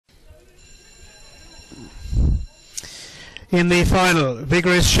In the final,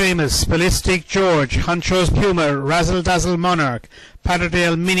 Vigorous Seamus, Ballistic George, Honchos Puma, RAZLDAZL MONARCH,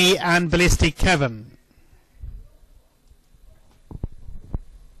 Patterdale Minnie and Ballistic Kevin.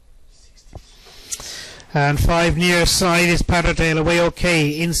 And 5 near side is Patterdale away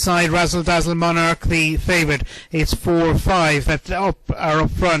okay. Inside RAZLDAZL MONARCH the favourite. It's 4-5 that are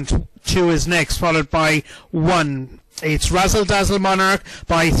up front. 2 is next, followed by 1. It's RAZLDAZL MONARCH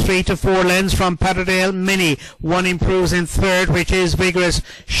by 3 to 4 lengths from Patterdale Minnie. 1 improves in third, which is Vigorous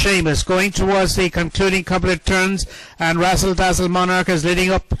Seamus. Going towards the concluding couple of turns, and RAZLDAZL MONARCH is leading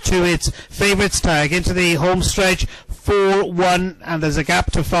up to its favourites tag into the home stretch. 4-1, and there's a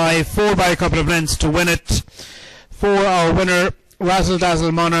gap to 5. 4 by a couple of lengths to win it. For our winner,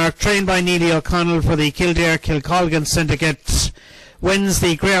 RAZLDAZL MONARCH, trained by Neely O'Connell for the Kildare Kilcolgan Syndicate, wins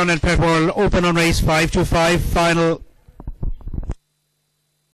the Greyhound Petworld Open Unraced 5-5 final.